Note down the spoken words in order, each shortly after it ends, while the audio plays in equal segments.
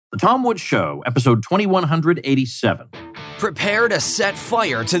The Tom Woods Show, episode 2187. Prepare to set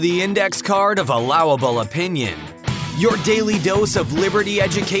fire to the index card of allowable opinion. Your daily dose of liberty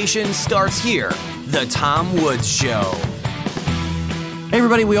education starts here. The Tom Woods Show. Hey,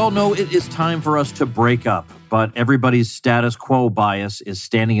 everybody, we all know it is time for us to break up, but everybody's status quo bias is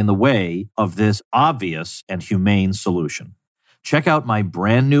standing in the way of this obvious and humane solution. Check out my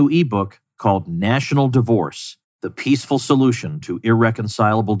brand new ebook called National Divorce: The Peaceful Solution to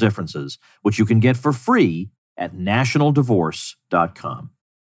Irreconcilable Differences, which you can get for free at nationaldivorce.com.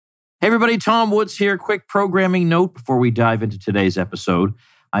 Hey everybody, Tom Woods here. Quick programming note before we dive into today's episode.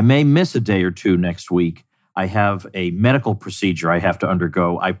 I may miss a day or two next week. I have a medical procedure I have to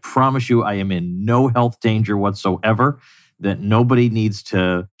undergo. I promise you I am in no health danger whatsoever, that nobody needs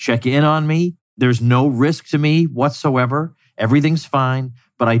to check in on me. There's no risk to me whatsoever. Everything's fine,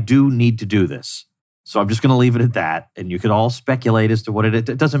 but I do need to do this. So I'm just going to leave it at that, and you could all speculate as to what it is.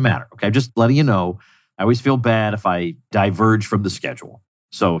 It doesn't matter, okay? I'm just letting you know. I always feel bad if I diverge from the schedule.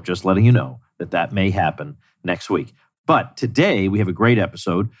 So just letting you know that that may happen next week. But today we have a great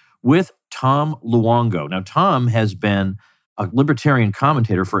episode with Tom Luongo. Now, Tom has been a libertarian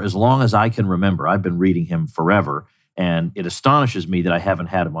commentator for as long as I can remember. I've been reading him forever, and it astonishes me that I haven't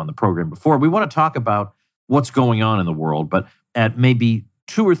had him on the program before. We want to talk about what's going on in the world, but at maybe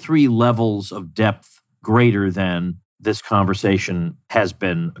 2 or 3 levels of depth greater than this conversation has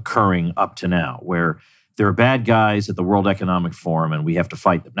been occurring up to now, where there are bad guys at the World Economic Forum and we have to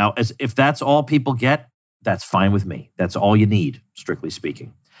fight them. Now, if that's all people get, that's fine with me. That's all you need, strictly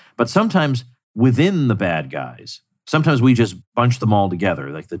speaking. But sometimes within the bad guys, sometimes we just bunch them all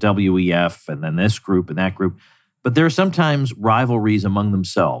together, like the WEF and then this group and that group. But there are sometimes rivalries among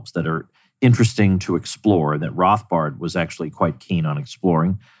themselves that are interesting to explore, that Rothbard was actually quite keen on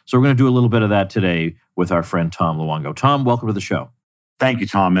exploring. So we're going to do a little bit of that today with our friend Tom Luongo. Tom, welcome to the show. Thank you,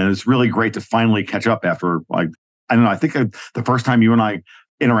 Tom. And it's really great to finally catch up after, I don't know, I think the first time you and I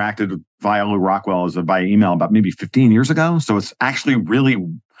interacted via Lou Rockwell is by email about maybe 15 years ago. So it's actually really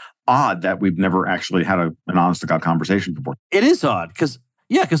odd that we've never actually had an honest-to-God conversation before. It is odd because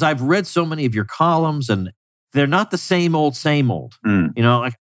I've read so many of your columns and they're not the same old. You know,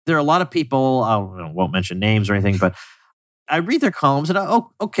 like there are a lot of people, I won't mention names or anything, but I read their columns and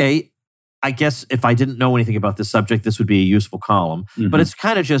okay, I guess if I didn't know anything about this subject, this would be a useful column. Mm-hmm. But it's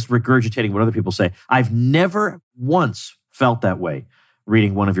kind of just regurgitating what other people say. I've never once felt that way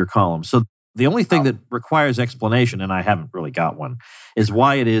reading one of your columns. So the only thing that requires explanation, and I haven't really got one, is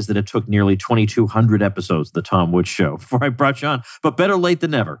why it is that it took nearly 2,200 episodes of the Tom Woods Show before I brought you on. But better late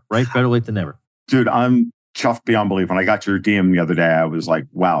than never, right? Better late than never. Dude, I'm chuffed beyond belief. When I got your DM the other day, I was like,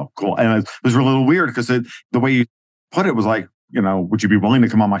 wow, cool. And it was a little weird because the way you put it was like, you know, would you be willing to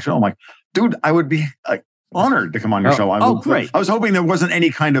come on my show? I'm like, dude, I would be honored to come on your show. Great. I was hoping there wasn't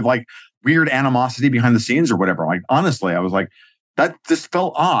any kind of like weird animosity behind the scenes or whatever. Like, honestly, I was like, that just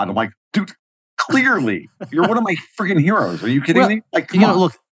felt odd. I'm like, dude, clearly, you're one of my freaking heroes. Are you kidding me? Like, come on.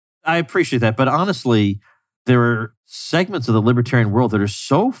 Look, I appreciate that. But honestly, there are segments of the libertarian world that are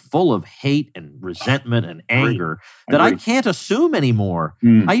so full of hate and resentment and anger that I can't assume anymore.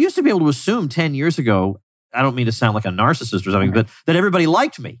 I used to be able to assume 10 years ago, I don't mean to sound like a narcissist or something, but that everybody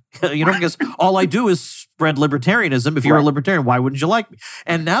liked me, because all I do is spread libertarianism. If you're a libertarian, why wouldn't you like me?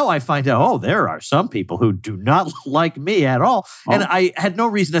 And now I find out, there are some people who do not like me at all. And I had no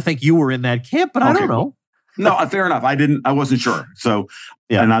reason to think you were in that camp, but I don't know. No, fair enough. I wasn't sure. So,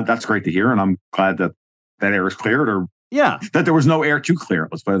 and that's great to hear. And I'm glad that air is cleared that there was no air to clear.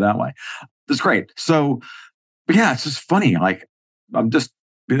 Let's put it that way. That's great. So, but yeah, it's just funny. Like, I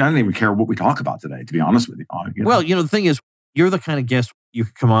don't even care what we talk about today, to be honest with you. Well, the thing is, you're the kind of guest you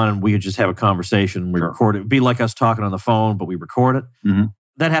could come on and we could just have a conversation. We record it. It'd be like us talking on the phone, but we record it. Mm-hmm.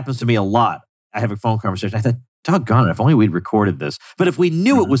 That happens to me a lot. I have a phone conversation. I thought, doggone it, if only we'd recorded this. But if we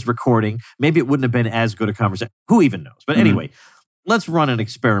knew it was recording, maybe it wouldn't have been as good a conversation. Who even knows? But anyway, let's run an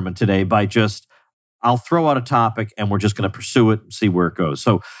experiment today by I'll throw out a topic and we're just going to pursue it and see where it goes.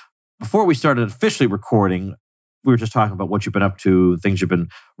 So before we started officially recording, we were just talking about what you've been up to, things you've been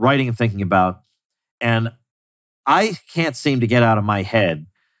writing and thinking about. And I can't seem to get out of my head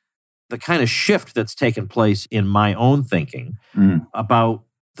the kind of shift that's taken place in my own thinking about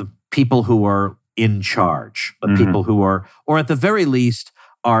the people who are in charge, the people who are, or at the very least,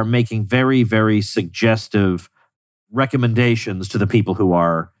 are making very, very suggestive recommendations to the people who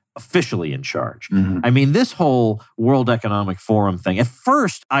are officially in charge. I mean, this whole World Economic Forum thing, at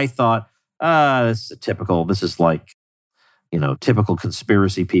first I thought, this is like, typical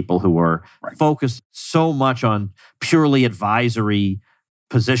conspiracy people who are focused so much on purely advisory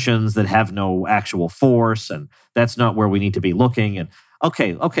positions that have no actual force, and that's not where we need to be looking. And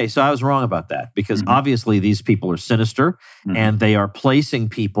Okay. So I was wrong about that because obviously these people are sinister and they are placing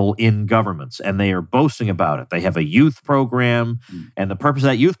people in governments and they are boasting about it. They have a youth program and the purpose of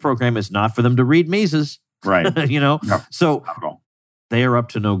that youth program is not for them to read Mises. Right. No, so they are up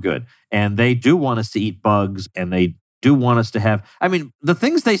to no good. And they do want us to eat bugs and they do want us to have, the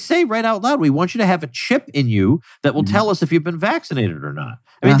things they say right out loud, we want you to have a chip in you that will tell us if you've been vaccinated or not.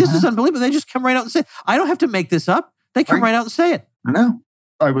 This is unbelievable. They just come right out and say, I don't have to make this up. They come right out and say it. I know.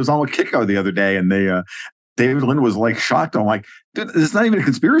 I was on with Kiko the other day and David Lind was like shocked. I'm like, dude, it's not even a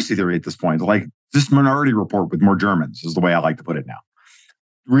conspiracy theory at this point. Like this Minority Report with more Germans is the way I like to put it now.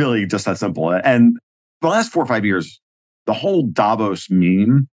 Really just that simple. And the last 4 or 5 years, the whole Davos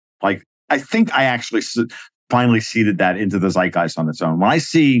meme, like I think I actually finally seeded that into the zeitgeist on its own. When I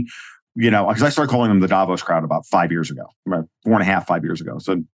see, because I started calling them the Davos crowd about 5 years ago, about 4.5, 5 years ago.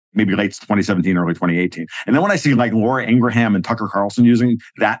 So maybe late 2017, early 2018. And then when I see like Laura Ingraham and Tucker Carlson using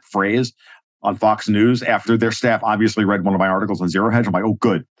that phrase on Fox News after their staff obviously read one of my articles on Zero Hedge, I'm like, oh,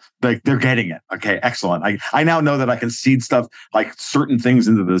 good. They're getting it. Okay, excellent. I now know that I can seed stuff like certain things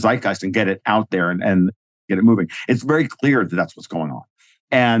into the zeitgeist and get it out there and get it moving. It's very clear that that's what's going on.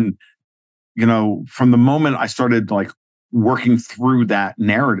 And, from the moment I started like working through that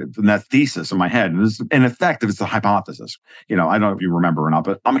narrative and that thesis in my head, and in effect, it's a hypothesis. I don't know if you remember or not,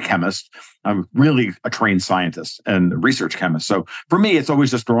 but I'm a chemist. I'm really a trained scientist and research chemist. So for me, it's always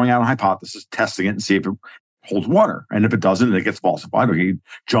just throwing out a hypothesis, testing it and see if it holds water. And if it doesn't, it gets falsified, or you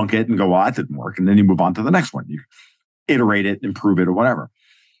junk it and go, well, that didn't work. And then you move on to the next one. You iterate it, improve it, or whatever.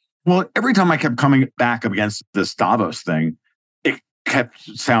 Well, every time I kept coming back up against this Davos thing, it kept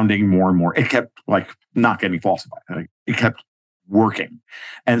sounding more and more. It kept like not getting falsified. It kept working.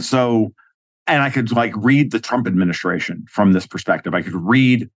 And I could like read the Trump administration from this perspective. I could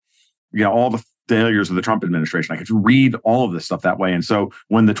read, all the failures of the Trump administration. I could read all of this stuff that way. And so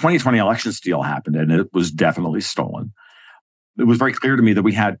when the 2020 election steal happened, and it was definitely stolen, it was very clear to me that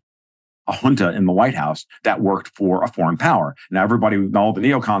we had a junta in the White House that worked for a foreign power. Now, all the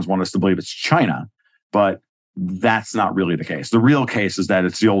neocons want us to believe it's China, but that's not really the case. The real case is that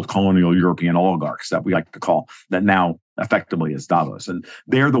it's the old colonial European oligarchs that we like to call, that now effectively is Davos. And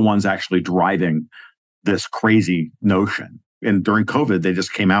they're the ones actually driving this crazy notion. And during COVID, they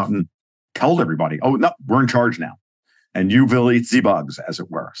just came out and told everybody, oh, no, we're in charge now. And you will eat the bugs, as it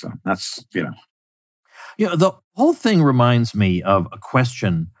were. So that's, the whole thing reminds me of a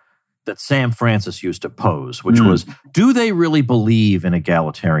question that Sam Francis used to pose, which was, do they really believe in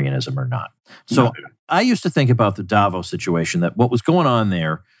egalitarianism or not? So no. I used to think about the Davos situation, that what was going on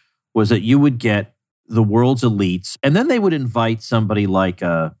there was that you would get the world's elites, and then they would invite somebody like,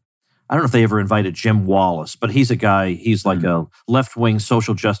 I don't know if they ever invited Jim Wallace, but he's a guy, he's like a left-wing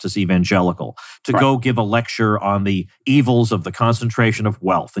social justice evangelical, to go give a lecture on the evils of the concentration of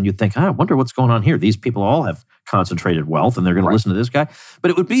wealth. And you'd think, I wonder what's going on here. These people all have concentrated wealth, and they're going to listen to this guy.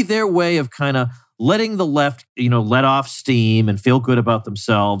 But it would be their way of kind of letting the left, let off steam and feel good about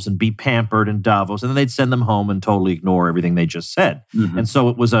themselves and be pampered in Davos. And then they'd send them home and totally ignore everything they just said. And so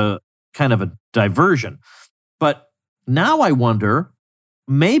it was a kind of a diversion. But now I wonder,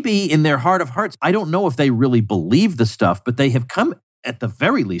 maybe in their heart of hearts, I don't know if they really believe the stuff, but they have come at the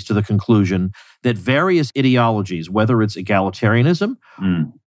very least to the conclusion that various ideologies, whether it's egalitarianism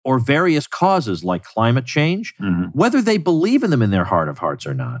or various causes like climate change, whether they believe in them in their heart of hearts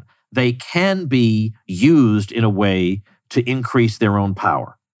or not, they can be used in a way to increase their own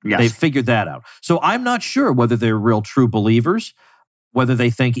power. Yes. They've figured that out. So I'm not sure whether they're real true believers, whether they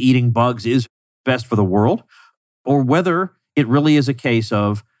think eating bugs is best for the world, or whether it really is a case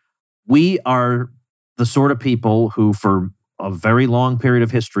of we are the sort of people who for a very long period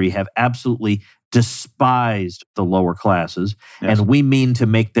of history have absolutely despised the lower classes, and we mean to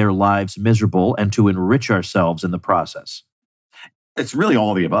make their lives miserable and to enrich ourselves in the process. It's really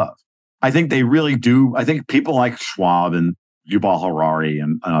all of the above. I think they really do. I think people like Schwab and Yuval Harari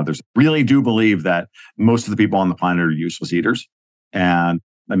and others really do believe that most of the people on the planet are useless eaters. And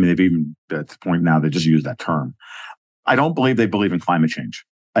they've even, at the point now, they just use that term. I don't believe they believe in climate change.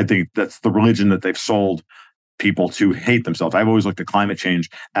 I think that's the religion that they've sold people to hate themselves. I've always looked at climate change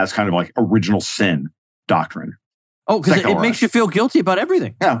as kind of like original sin doctrine. Oh, because it makes you feel guilty about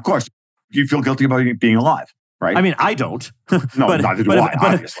everything. Yeah, of course. You feel guilty about being alive, right? I don't. No, neither do I,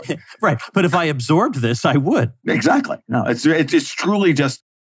 obviously. Right. But if I absorbed this, I would. Exactly. No, it's truly just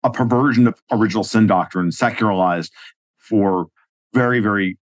a perversion of original sin doctrine, secularized for very,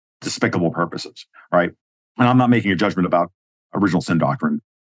 very despicable purposes, right? And I'm not making a judgment about original sin doctrine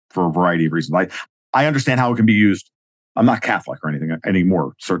for a variety of reasons. I understand how it can be used. I'm not Catholic or anything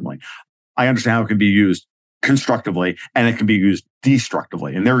anymore, certainly. I understand how it can be used constructively, and it can be used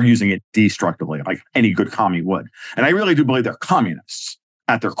destructively, and they're using it destructively, like any good commie would. And I really do believe they're communists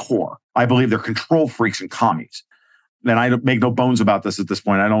at their core. I believe they're control freaks and commies. And I don't make no bones about this at this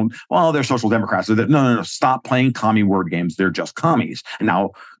point. They're social democrats. No. Stop playing commie word games. They're just commies. And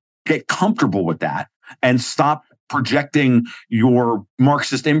now get comfortable with that and stop projecting your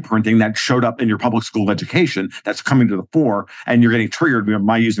Marxist imprinting that showed up in your public school education that's coming to the fore, and you're getting triggered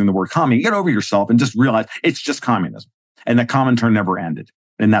by using the word commie. Get over yourself and just realize it's just communism. And the Comintern never ended.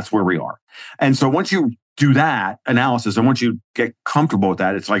 And that's where we are. And so once you do that analysis and once you get comfortable with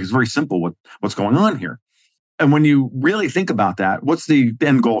that, it's very simple what's going on here. And when you really think about that, what's the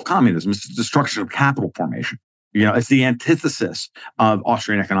end goal of communism? It's the destruction of capital formation. It's the antithesis of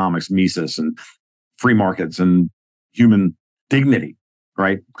Austrian economics, Mises, and free markets and human dignity,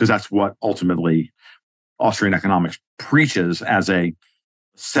 right? Because that's what ultimately Austrian economics preaches as a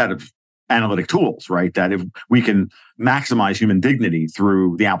set of analytic tools, right? That if we can maximize human dignity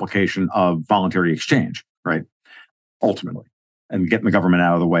through the application of voluntary exchange, right? Ultimately, and getting the government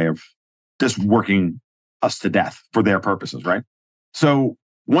out of the way of just working us to death for their purposes, right? So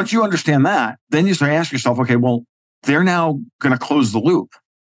once you understand that, then you start to ask yourself, okay, well, they're now going to close the loop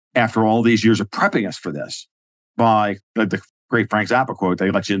after all these years of prepping us for this by the great Frank Zappa quote.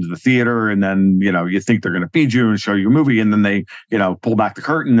 They let you into the theater and then, you think they're going to feed you and show you a movie. And then they, pull back the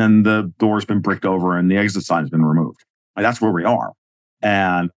curtain and the door's been bricked over and the exit sign has been removed. Like, that's where we are.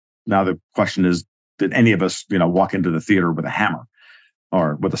 And now the question is, did any of us, walk into the theater with a hammer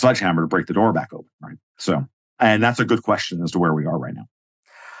or with a sledgehammer to break the door back open, right? So, and that's a good question as to where we are right now.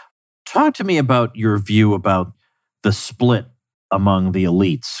 Talk to me about your view about the split among the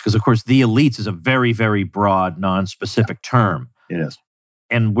elites. Because, of course, the elites is a very, very broad, non-specific term. It is.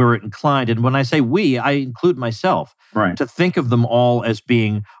 And we're inclined, and when I say we, I include myself, right, to think of them all as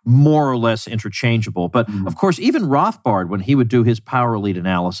being more or less interchangeable. But, of course, even Rothbard, when he would do his power elite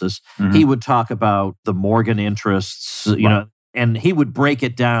analysis, he would talk about the Morgan interests, and he would break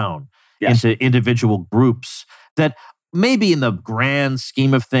it down into individual groups that maybe in the grand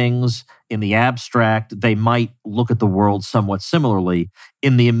scheme of things, in the abstract, they might look at the world somewhat similarly.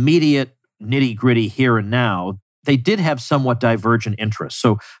 In the immediate nitty-gritty here and now, they did have somewhat divergent interests.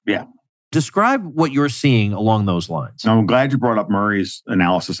 So describe what you're seeing along those lines. I'm glad you brought up Murray's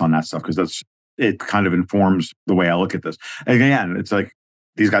analysis on that stuff, because it kind of informs the way I look at this. And again, it's like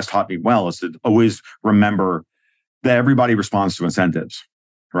these guys taught me well, is to always remember that everybody responds to incentives,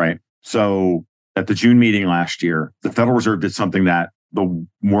 right? So at the June meeting last year, the Federal Reserve did something that the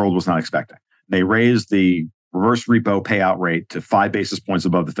world was not expecting. They raised the reverse repo payout rate to 5 basis points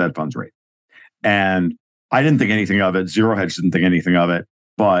above the Fed funds rate. And I didn't think anything of it. Zero Hedge didn't think anything of it.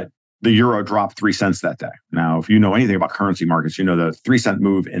 But the euro dropped 3 cents that day. Now, if you know anything about currency markets, you know the 3-cent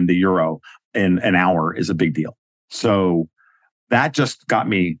move in the euro in an hour is a big deal. So that just got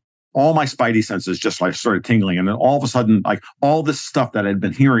me, all my spidey senses just started tingling. And then all of a sudden, all this stuff that I'd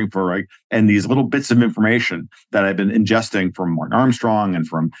been hearing and these little bits of information that I've been ingesting from Martin Armstrong and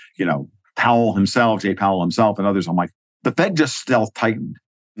from, Powell himself, Jay Powell himself and others, I'm like, the Fed just stealth tightened.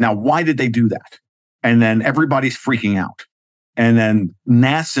 Now, why did they do that? And then everybody's freaking out. And then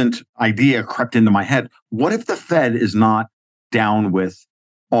nascent idea crept into my head. What if the Fed is not down with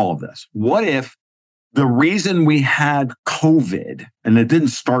all of this? What if the reason we had COVID, and it didn't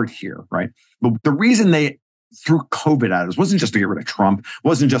start here, right? But the reason they threw COVID at us wasn't just to get rid of Trump,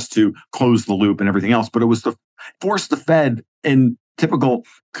 wasn't just to close the loop and everything else, but it was to force the Fed in typical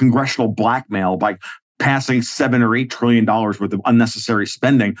congressional blackmail by passing $7 or $8 trillion worth of unnecessary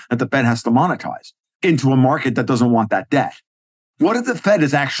spending that the Fed has to monetize into a market that doesn't want that debt. What if the Fed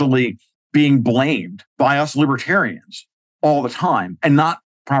is actually being blamed by us libertarians all the time and not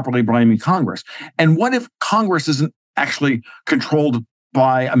properly blaming Congress? And what if Congress isn't actually controlled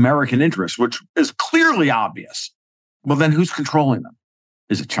by American interests, which is clearly obvious? Well, then who's controlling them?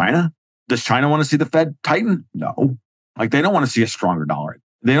 Is it China? Does China want to see the Fed tighten? No. They don't want to see a stronger dollar.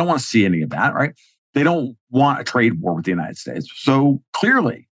 They don't want to see any of that, right? They don't want a trade war with the United States. So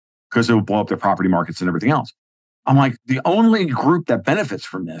clearly, because it will blow up their property markets and everything else. I'm like, the only group that benefits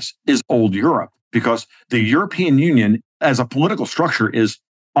from this is old Europe, because the European Union as a political structure is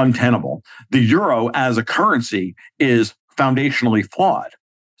untenable. The euro as a currency is foundationally flawed.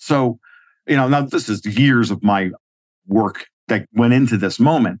 So, now this is years of my work that went into this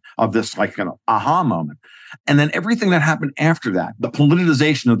moment of this aha moment. And then everything that happened after that, the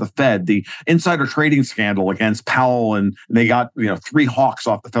politicization of the Fed, the insider trading scandal against Powell, and they got 3 hawks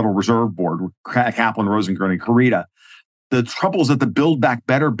off the Federal Reserve Board, Kaplan, Rosengren, and Kurita. the troubles that the Build Back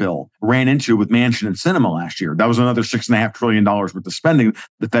Better bill ran into with Manchin and Sinema last year. That was another $6.5 trillion worth of spending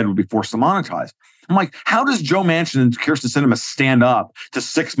the Fed would be forced to monetize. I'm like, how does Joe Manchin and Kirsten Sinema stand up to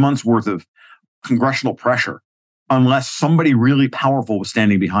 6 months worth of congressional pressure unless somebody really powerful was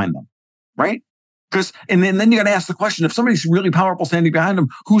standing behind them, right? Because and then you got to ask the question, if somebody's really powerful standing behind them,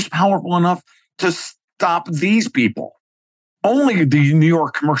 who's powerful enough to stop these people? Only the New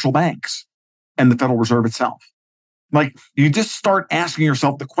York commercial banks and the Federal Reserve itself. Like, you just start asking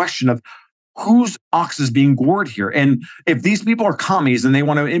yourself the question of whose ox is being gored here. And if these people are commies and they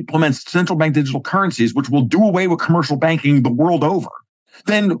want to implement central bank digital currencies, which will do away with commercial banking the world over,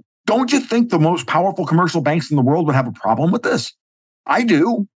 then don't you think the most powerful commercial banks in the world would have a problem with this? I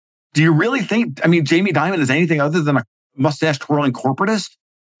do. Do you really think, Jamie Dimon is anything other than a mustache-twirling corporatist?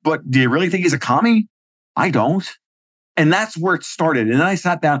 But do you really think he's a commie? I don't. And that's where it started. And then I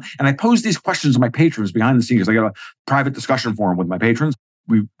sat down and I posed these questions to my patrons behind the scenes. I got a private discussion forum with my patrons.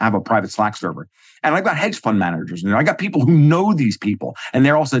 We have a private Slack server. And I've got hedge fund managers. I got people who know these people. And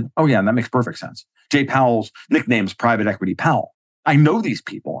they're all said, oh yeah, that makes perfect sense. Jay Powell's nickname's Private Equity Powell. I know these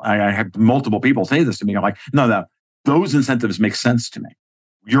people. I have multiple people say this to me. I'm like, no, those incentives make sense to me.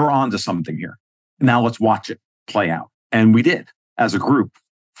 You're onto something here. Now let's watch it play out. And we did as a group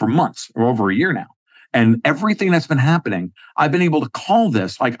for months or over a year now. And everything that's been happening, I've been able to call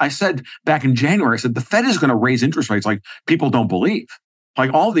this. Like I said back in January, I said, the Fed is going to raise interest rates like people don't believe.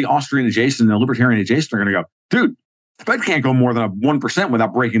 Like all the Austrian adjacent and the libertarian adjacent are going to go, dude, the Fed can't go more than 1%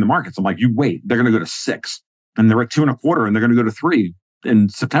 without breaking the markets. I'm like, you wait, they're going to go to 6. And they're at 2.25, and they're going to go to 3 in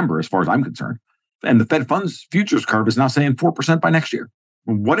September, as far as I'm concerned. And the Fed funds futures curve is now saying 4% by next year.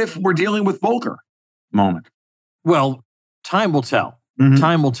 What if we're dealing with Volcker moment? Well, time will tell.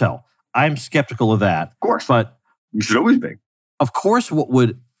 Time will tell. I'm skeptical of that. Of course. But you should always be. Of course, what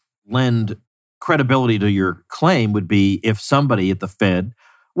would lend credibility to your claim would be if somebody at the Fed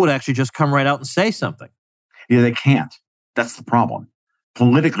would actually just come right out and say something. Yeah, they can't. That's the problem.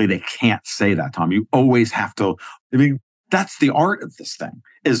 Politically, they can't say that, Tom. You always have to. That's the art of this thing,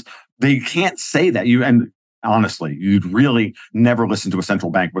 is they can't say that. And honestly, you'd really never listen to a central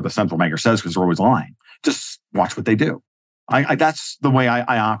bank what the central banker says because they're always lying. Just watch what they do. That's the way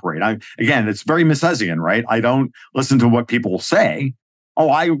I operate. Again, it's very Misesian, right? I don't listen to what people say.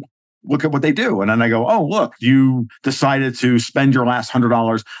 I look at what they do. And then I go, oh, look, you decided to spend your last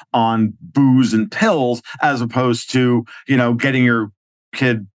 $100 on booze and pills as opposed to, getting your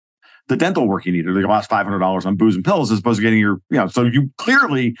kid the dental work you needed. Your last $500 on booze and pills as opposed to getting your, so you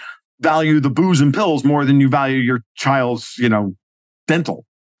clearly value the booze and pills more than you value your child's, dental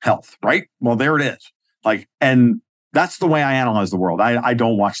health, right? Well, there it is. And that's the way I analyze the world. I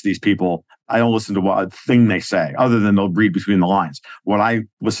don't watch these people. I don't listen to what thing they say, other than they'll read between the lines. What I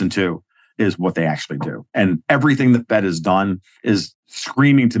listen to is what they actually do. And everything the Fed has done is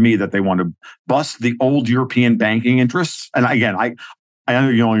screaming to me that they want to bust the old European banking interests. And again, I know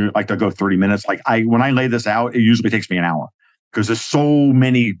you only like to go 30 minutes. When I lay this out, it usually takes me an hour because there's so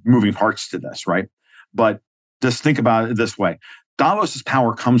many moving parts to this, right? But just think about it this way. Davos's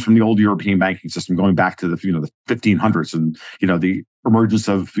power comes from the old European banking system, going back to the 1500s and the emergence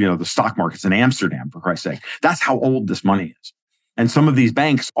of the stock markets in Amsterdam, for Christ's sake. That's how old this money is. And some of these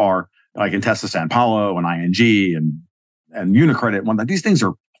banks are like Intesa Sanpaolo and ING and Unicredit. These things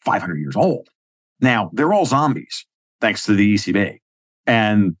are 500 years old. Now they're all zombies thanks to the ECB.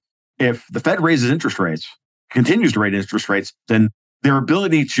 And if the Fed raises interest rates, continues to raise interest rates, then their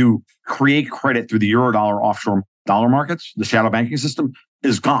ability to create credit through the Eurodollar offshore dollar markets, the shadow banking system,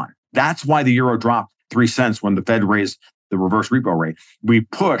 is gone. That's why the euro dropped 3 cents when the Fed raised the reverse repo rate. We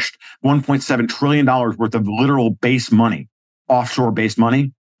pushed $1.7 trillion worth of literal base money, offshore base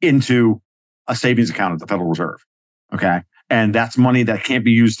money, into a savings account at the Federal Reserve. Okay. And that's money that can't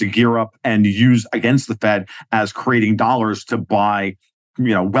be used to gear up and use against the Fed as creating dollars to buy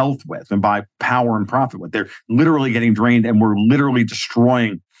wealth with and buy power and profit with. They're literally getting drained, and we're literally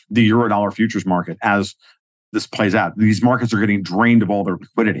destroying the Eurodollar futures market as this plays out. These markets are getting drained of all their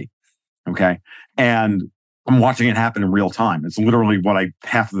liquidity. Okay. And I'm watching it happen in real time. It's literally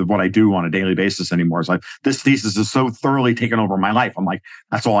half of what I do on a daily basis anymore. It's like, this thesis is so thoroughly taken over my life. I'm like,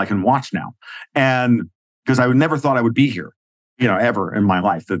 that's all I can watch now. And because I would never thought I would be here, ever in my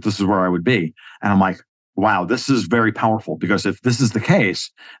life, that this is where I would be. And I'm like, wow, this is very powerful, because if this is the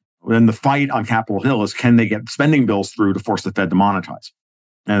case, then the fight on Capitol Hill is, can they get spending bills through to force the Fed to monetize?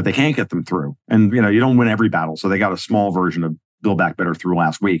 And if they can't get them through, and you don't win every battle, so they got a small version of Build Back Better through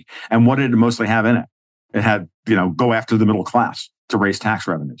last week. And what did it mostly have in it? It had, go after the middle class to raise tax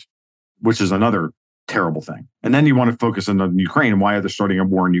revenues, which is another terrible thing. And then you want to focus on Ukraine and why they're starting a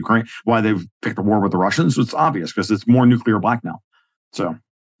war in Ukraine, why they've picked a war with the Russians. It's obvious because it's more nuclear blackmail. So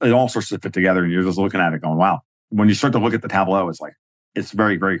it all starts to fit together and you're just looking at it going, wow. When you start to look at the tableau, it's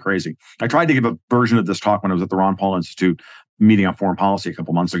very, very crazy. I tried to give a version of this talk when I was at the Ron Paul Institute meeting on foreign policy a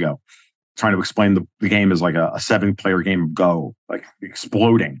couple months ago, trying to explain the game as like a 7-player game of Go, like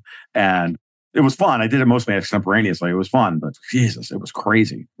exploding. And it was fun. I did it mostly extemporaneously. It was fun, but Jesus, it was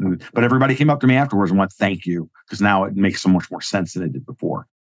crazy. But everybody came up to me afterwards and went, thank you, because now it makes so much more sense than it did before.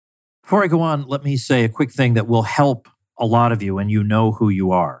 Before I go on, let me say a quick thing that will help a lot of you, and you know who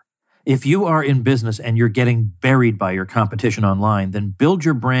you are. If you are in business and you're getting buried by your competition online, then build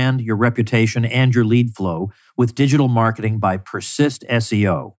your brand, your reputation, and your lead flow with digital marketing by Persist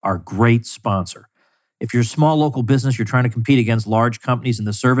SEO, our great sponsor. If you're a small local business, you're trying to compete against large companies in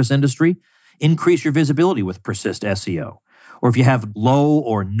the service industry, increase your visibility with Persist SEO. Or if you have low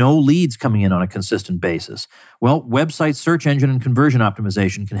or no leads coming in on a consistent basis, well, website search engine and conversion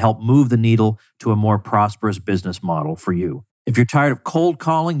optimization can help move the needle to a more prosperous business model for you. If you're tired of cold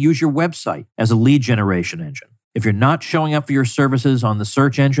calling, use your website as a lead generation engine. If you're not showing up for your services on the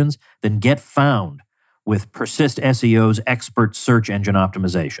search engines, then get found with Persist SEO's expert search engine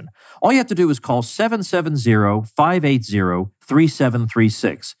optimization. All you have to do is call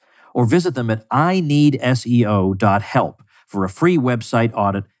 770-580-3736 or visit them at ineedseo.help for a free website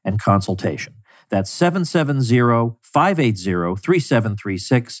audit and consultation. That's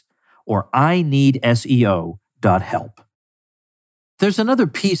 770-580-3736 or ineedseo.help. There's another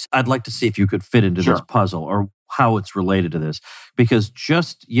piece I'd like to see if you could fit into this puzzle or how it's related to this. Because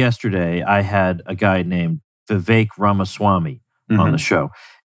just yesterday, I had a guy named Vivek Ramaswamy on the show.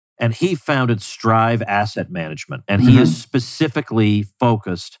 And he founded Strive Asset Management. And he is specifically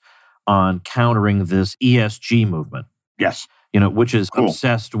focused on countering this ESG movement. Yes. Which is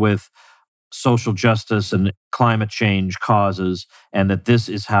obsessed with social justice and climate change causes. And that this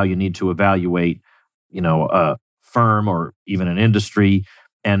is how you need to evaluate, a firm or even an industry.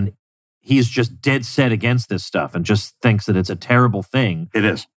 And he's just dead set against this stuff and just thinks that it's a terrible thing. It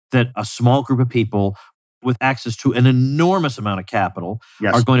is. That a small group of people with access to an enormous amount of capital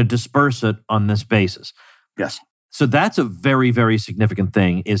are going to disperse it on this basis. Yes. So that's a very, very significant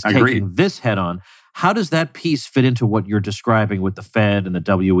thing, is taking this head on. How does that piece fit into what you're describing with the Fed and the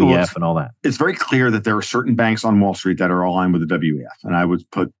WEF and all that? It's very clear that there are certain banks on Wall Street that are aligned with the WEF. And I would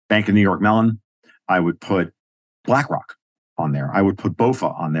put Bank of New York Mellon. I would put BlackRock on there. I would put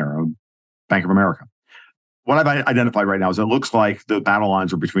BofA on there, Bank of America. What I've identified right now is it looks like the battle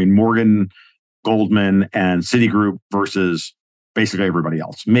lines are between Morgan, Goldman, and Citigroup versus basically everybody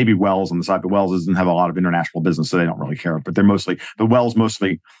else. Maybe Wells on the side, but Wells doesn't have a lot of international business, so they don't really care. But Wells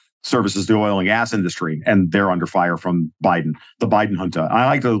mostly services the oil and gas industry, and they're under fire from Biden, the Biden junta. I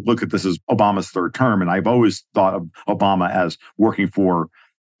like to look at this as Obama's third term, and I've always thought of Obama as working for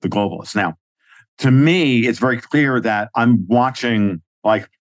the globalists. Now, to me, it's very clear that I'm watching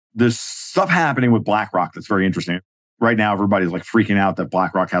there's stuff happening with BlackRock that's very interesting. Right now, everybody's freaking out that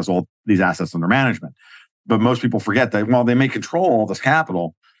BlackRock has all these assets under management. But most people forget that while they may control all this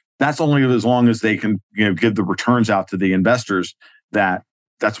capital, that's only as long as they can give the returns out to the investors.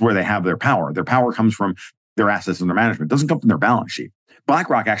 That's where they have their power. Their power comes from their assets under management. It doesn't come from their balance sheet.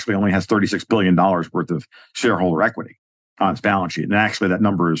 BlackRock actually only has $36 billion worth of shareholder equity on its balance sheet. And actually, that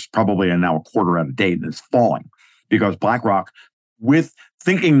number is probably now a quarter out of date, and it's falling because BlackRock, with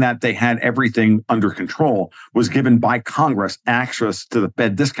thinking that they had everything under control, was given by Congress access to the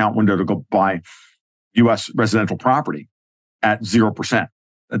Fed discount window to go buy U.S. residential property at 0%,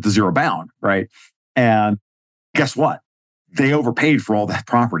 at the zero bound, right? And guess what? They overpaid for all that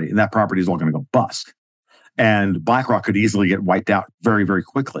property, and that property is all going to go bust. And BlackRock could easily get wiped out very, very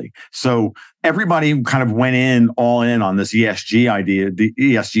quickly. So everybody kind of went all in on this ESG idea, the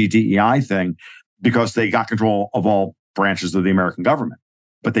ESG DEI thing, because they got control of all branches of the American government.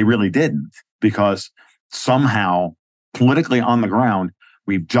 But they really didn't, because somehow politically on the ground,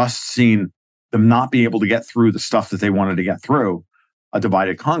 we've just seen them not be able to get through the stuff that they wanted to get through a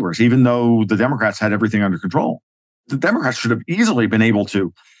divided Congress, even though the Democrats had everything under control. The Democrats should have easily been able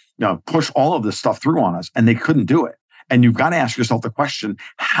to push all of this stuff through on us, and they couldn't do it. And you've got to ask yourself the question,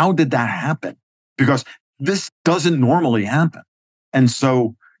 how did that happen? Because this doesn't normally happen. And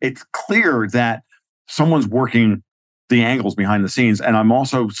so it's clear that someone's working the angles behind the scenes. And I'm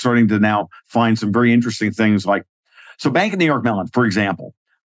also starting to now find some very interesting things so Bank of New York Mellon, for example,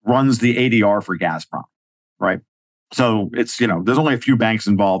 runs the ADR for Gazprom, right? So it's, there's only a few banks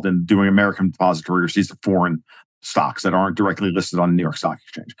involved in doing American depository receipts of foreign stocks that aren't directly listed on the New York Stock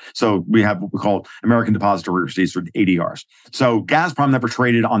Exchange. So we have what we call American Depository Receipts, or ADRs. So Gazprom never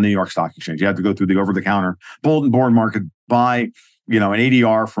traded on the New York Stock Exchange. You had to go through the over-the-counter bulletin board market, buy, an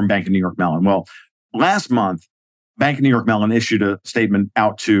ADR from Bank of New York Mellon. Well, last month, Bank of New York Mellon issued a statement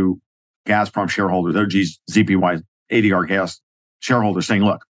out to Gazprom shareholders, OG's ZPY ADR gas shareholders, saying,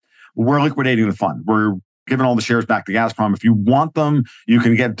 look, we're liquidating the fund. We're giving all the shares back to Gazprom. If you want them, you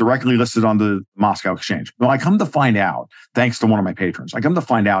can get directly listed on the Moscow exchange. Well, I come to find out, thanks to one of my patrons, I come to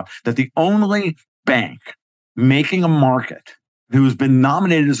find out that the only bank making a market who has been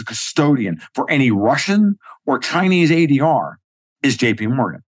nominated as a custodian for any Russian or Chinese ADR is JP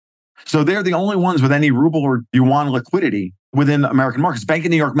Morgan. So they're the only ones with any ruble or yuan liquidity within American markets. Bank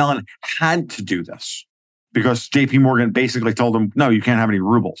of New York Mellon had to do this because JP Morgan basically told them, no, you can't have any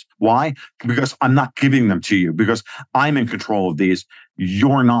rubles. Why? Because I'm not giving them to you, because I'm in control of these.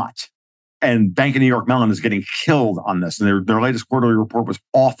 You're not. And Bank of New York Mellon is getting killed on this. And their latest quarterly report was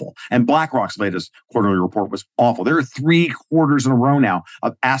awful. And BlackRock's latest quarterly report was awful. There are 3 quarters in a row now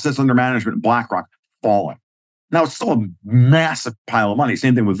of assets under management in BlackRock falling. Now, it's still a massive pile of money.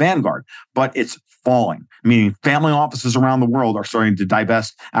 Same thing with Vanguard, but it's falling, meaning family offices around the world are starting to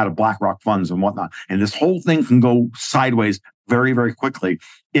divest out of BlackRock funds and whatnot. And this whole thing can go sideways very, very quickly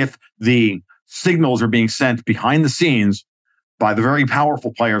if the signals are being sent behind the scenes by the very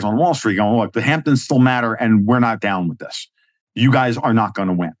powerful players on Wall Street going, look, the Hamptons still matter and we're not down with this. You guys are not going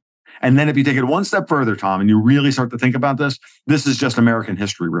to win. And then if you take it one step further, Tom, and you really start to think about this, this is just American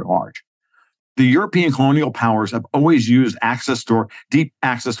history writ large. The European colonial powers have always used deep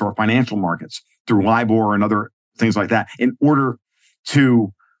access to our financial markets through LIBOR and other things like that in order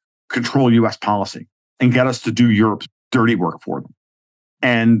to control U.S. policy and get us to do Europe's dirty work for them.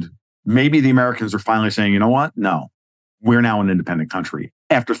 And maybe the Americans are finally saying, you know what? No, we're now an independent country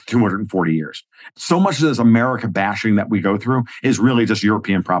after 240 years. So much of this America bashing that we go through is really just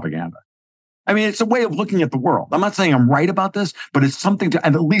European propaganda. I mean, it's a way of looking at the world. I'm not saying I'm right about this, but it's something to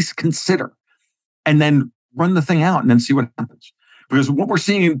at least consider. And then run the thing out and then see what happens. Because what we're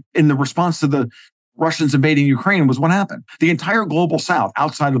seeing in the response to the Russians invading Ukraine was what happened. The entire global South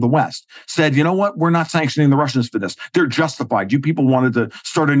outside of the West said, you know what? We're not sanctioning the Russians for this. They're justified. You people wanted to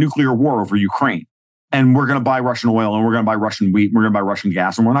start a nuclear war over Ukraine. And we're going to buy Russian oil and we're going to buy Russian wheat. And we're going to buy Russian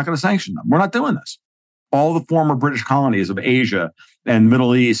gas and we're not going to sanction them. We're not doing this. All the former British colonies of Asia and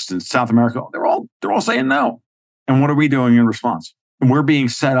Middle East and South America, they're all saying no. And what are we doing in response? And we're being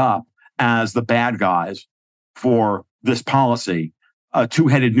set up as the bad guys for this policy, a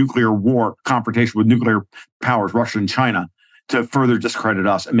 2-headed nuclear war confrontation with nuclear powers, Russia and China, to further discredit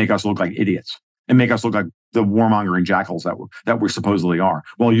us and make us look like idiots and make us look like the warmongering jackals that we supposedly are.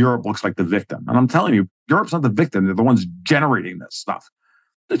 Well, Europe looks like the victim. And I'm telling you, Europe's not the victim. They're the ones generating this stuff.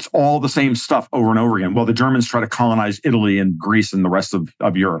 It's all the same stuff over and over again. Well, the Germans try to colonize Italy and Greece and the rest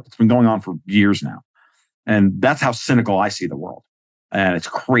of Europe. It's been going on for years now. And that's how cynical I see the world. And it's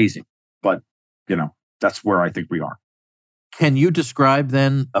crazy. But, that's where I think we are. Can you describe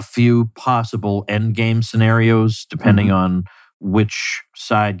then a few possible endgame scenarios depending on which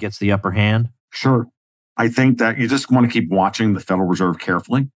side gets the upper hand? Sure. I think that you just want to keep watching the Federal Reserve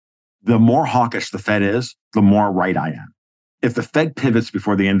carefully. The more hawkish the Fed is, the more right I am. If the Fed pivots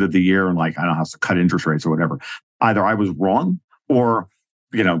before the end of the year and has to cut interest rates or whatever, either I was wrong or,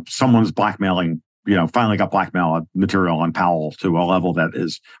 someone's blackmailing, finally got blackmail material on Powell to a level that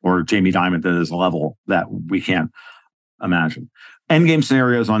is, or Jamie Dimon that is a level that we can't imagine. Endgame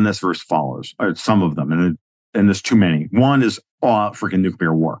scenarios on this verse follows, or some of them, and there's too many. One is freaking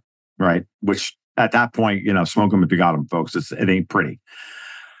nuclear war, right? Which at that point, smoke them if you got them, folks. It ain't pretty.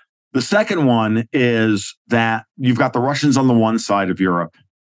 The second one is that you've got the Russians on the one side of Europe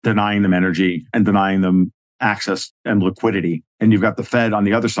denying them energy and denying them access and liquidity. And you've got the Fed on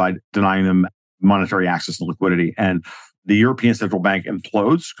the other side denying them monetary access and liquidity. And the European Central Bank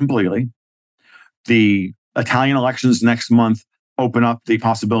implodes completely. The Italian elections next month open up the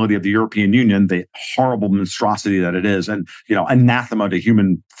possibility of the European Union, the horrible monstrosity that it is, and anathema to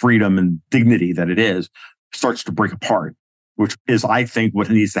human freedom and dignity that it is, starts to break apart, which is, I think, what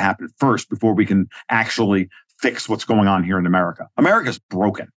needs to happen first before we can actually fix what's going on here in America. America's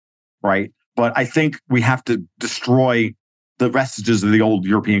broken, right? But I think we have to destroy the vestiges of the old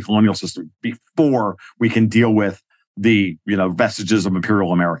European colonial system before we can deal with the vestiges of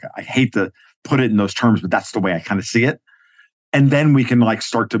imperial America. I hate to put it in those terms, but that's the way I kind of see it. And then we can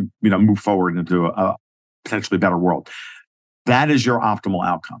start to move forward into a potentially better world. That is your optimal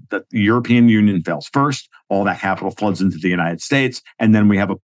outcome. That the European Union fails first, all that capital floods into the United States, and then we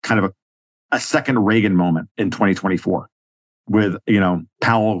have a kind of a second Reagan moment in 2024. with,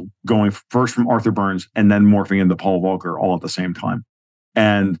 Powell going first from Arthur Burns and then morphing into Paul Volcker all at the same time.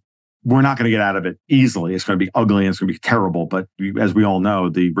 And we're not going to get out of it easily. It's going to be ugly and it's going to be terrible. But as we all know,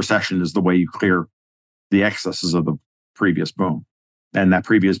 the recession is the way you clear the excesses of the previous boom. And that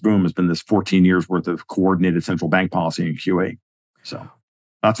previous boom has been this 14 years worth of coordinated central bank policy in QE. So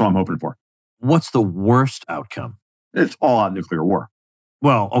that's what I'm hoping for. What's the worst outcome? It's all-out nuclear war.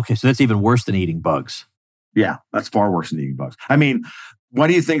 Well, okay, so that's even worse than eating bugs. Yeah, that's far worse than eating bugs. I mean, what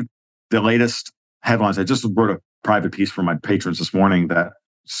do you think the latest headlines? I just wrote a private piece for my patrons this morning that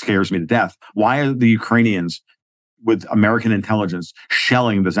scares me to death. Why are the Ukrainians with American intelligence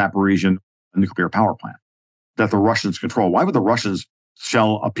shelling the Zaporizhzhia nuclear power plant that the Russians control? Why would the Russians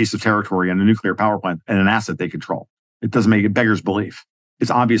shell a piece of territory and a nuclear power plant and an asset they control? It doesn't make it beggars belief.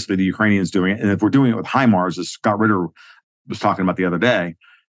 It's obviously the Ukrainians doing it. And if we're doing it with HIMARS, as Scott Ritter was talking about the other day,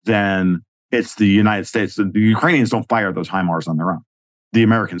 then it's the United States. The Ukrainians don't fire those HIMARS on their own. The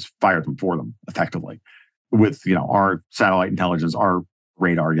Americans fired them for them effectively with, our satellite intelligence, our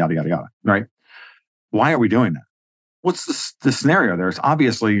radar, yada, yada, yada, right? Why are we doing that? What's the scenario there?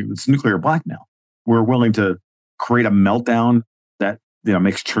 It's nuclear blackmail. We're willing to create a meltdown that,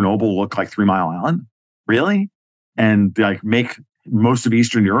 makes Chernobyl look like 3 Mile Island. Really? And make most of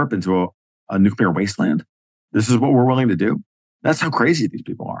Eastern Europe into a nuclear wasteland. This is what we're willing to do. That's how crazy these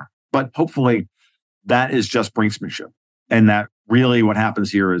people are. But hopefully that is just brinksmanship. And that really what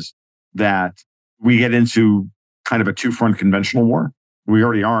happens here is that we get into kind of a two-front conventional war. We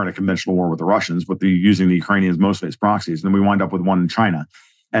already are in a conventional war with the Russians, with using the Ukrainians mostly as proxies. And then we wind up with one in China.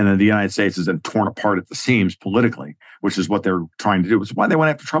 And then the United States is then torn apart at the seams politically, which is what they're trying to do. It's why they went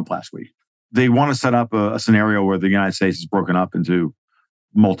after Trump last week. They want to set up a scenario where the United States is broken up into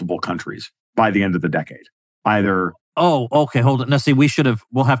multiple countries by the end of the decade. Either... Oh, okay, hold on. Now, see,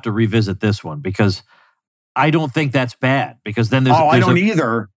 we'll have to revisit this one because I don't think that's bad because then there's... I don't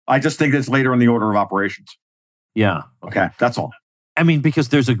either. I just think it's later in the order of operations. Yeah. Okay, that's all. I mean, because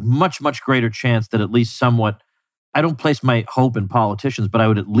there's a much, much greater chance that at least somewhat... I don't place my hope in politicians, but I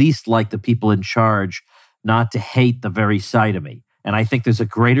would at least like the people in charge not to hate the very sight of me. And I think there's a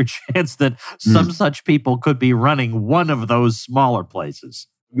greater chance that some such people could be running one of those smaller places.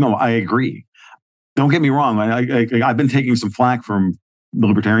 No, I agree. Don't get me wrong. I've been taking some flack from the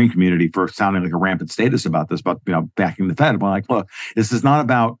libertarian community for sounding like a rampant statist about this, but backing the Fed. I'm like, look, this is not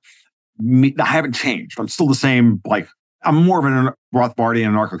about me. I haven't changed. I'm still the same. I'm more of an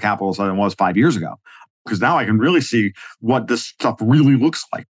Rothbardian anarcho-capitalist than I was 5 years ago, because now I can really see what this stuff really looks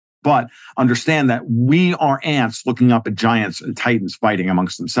like. But understand that we are ants looking up at giants and titans fighting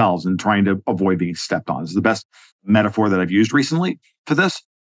amongst themselves and trying to avoid being stepped on. This is the best metaphor that I've used recently for this.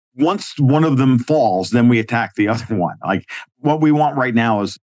 Once one of them falls, then we attack the other one. What we want right now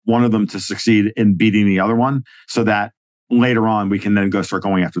is one of them to succeed in beating the other one so that later on we can then start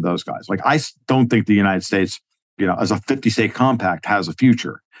going after those guys. I don't think the United States, as a 50-state compact has a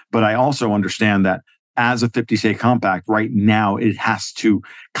future. But I also understand that as a 50-state compact right now, it has to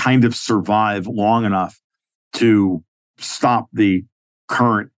kind of survive long enough to stop the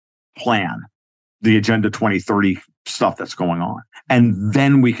current plan, the Agenda 2030 stuff that's going on. And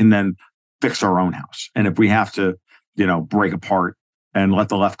then we can then fix our own house. And if we have to, break apart and let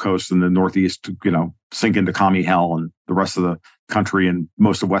the left coast and the Northeast, sink into commie hell and the rest of the country and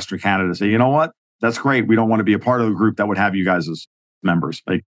most of Western Canada say, you know what? That's great. We don't want to be a part of the group that would have you guys as members.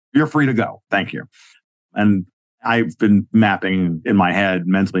 You're free to go. Thank you. And I've been mapping in my head,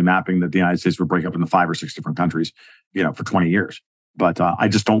 mentally mapping that the United States would break up into 5 or 6 different countries, for 20 years. But I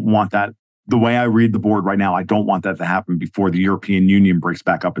just don't want that. The way I read the board right now, I don't want that to happen before the European Union breaks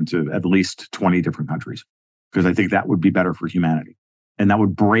back up into at least 20 different countries, because I think that would be better for humanity. And that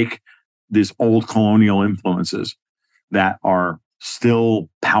would break these old colonial influences that are still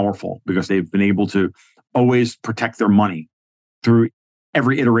powerful because they've been able to always protect their money through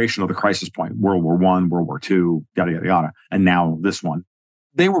every iteration of the crisis point, World War I, World War II, yada, yada, yada. And now this one.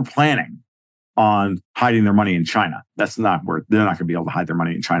 They were planning on hiding their money in China. That's not where they're not going to be able to hide their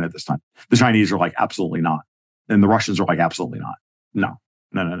money in China this time. The Chinese are like, absolutely not. And the Russians are like, absolutely not. No.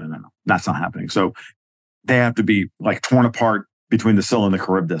 That's not happening. So they have to be torn apart between the Scylla and the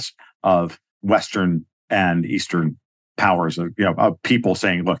Charybdis of Western and Eastern powers of people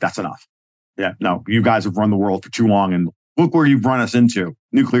saying, look, that's enough. Yeah, no, you guys have run the world for too long and look where you've run us into.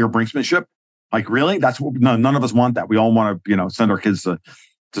 Nuclear brinksmanship. Really? That's what none of us want that. We all want to, send our kids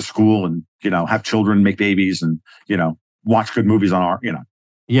to school and, have children, make babies and, watch good movies on our,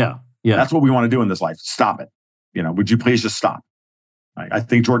 Yeah. That's what we want to do in this life. Stop it. Would you please just stop? I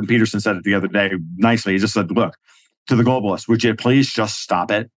think Jordan Peterson said it the other day nicely. He just said, look, to the globalists, would you please just stop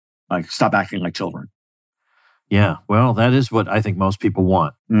it? Stop acting like children. Yeah, well, that is what I think most people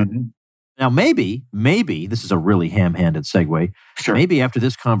want. Mm-hmm. Now, maybe, this is a really ham-handed segue. Sure. Maybe after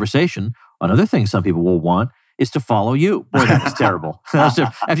this conversation, another thing some people will want is to follow you. Boy, that's terrible.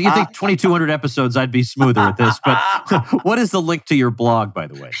 After you think 2,200 episodes, I'd be smoother at this. But what is the link to your blog, by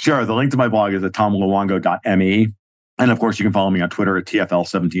the way? Sure. The link to my blog is at tomluongo.me. And of course, you can follow me on Twitter at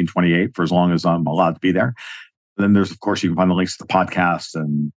TFL1728 for as long as I'm allowed to be there. Then there's, of course, you can find the links to the podcast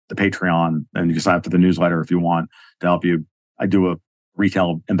and the Patreon, and you can sign up for the newsletter if you want to help you. I do a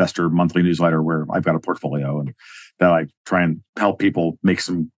retail investor monthly newsletter where I've got a portfolio and that I try and help people make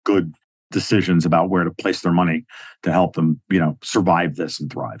some good decisions about where to place their money to help them, survive this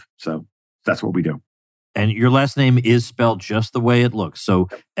and thrive. So that's what we do. And your last name is spelled just the way it looks. So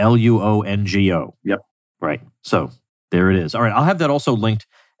Luongo. Yep. Right. So there it is. All right. I'll have that also linked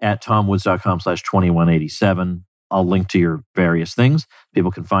at tomwoods.com/2187. I'll link to your various things.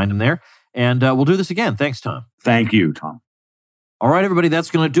 People can find them there. And we'll do this again. Thanks, Tom. Thank you, Tom. All right, everybody,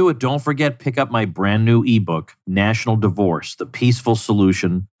 that's going to do it. Don't forget, pick up my brand new ebook, National Divorce, The Peaceful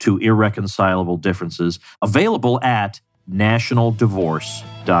Solution to Irreconcilable Differences, available at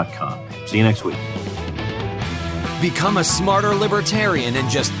nationaldivorce.com. See you next week. Become a smarter libertarian in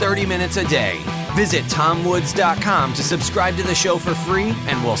just 30 minutes a day. Visit tomwoods.com to subscribe to the show for free,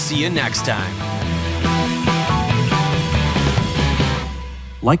 and we'll see you next time.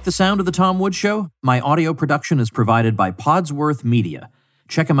 Like the sound of The Tom Woods Show? My audio production is provided by Podsworth Media.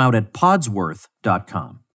 Check them out at podsworth.com.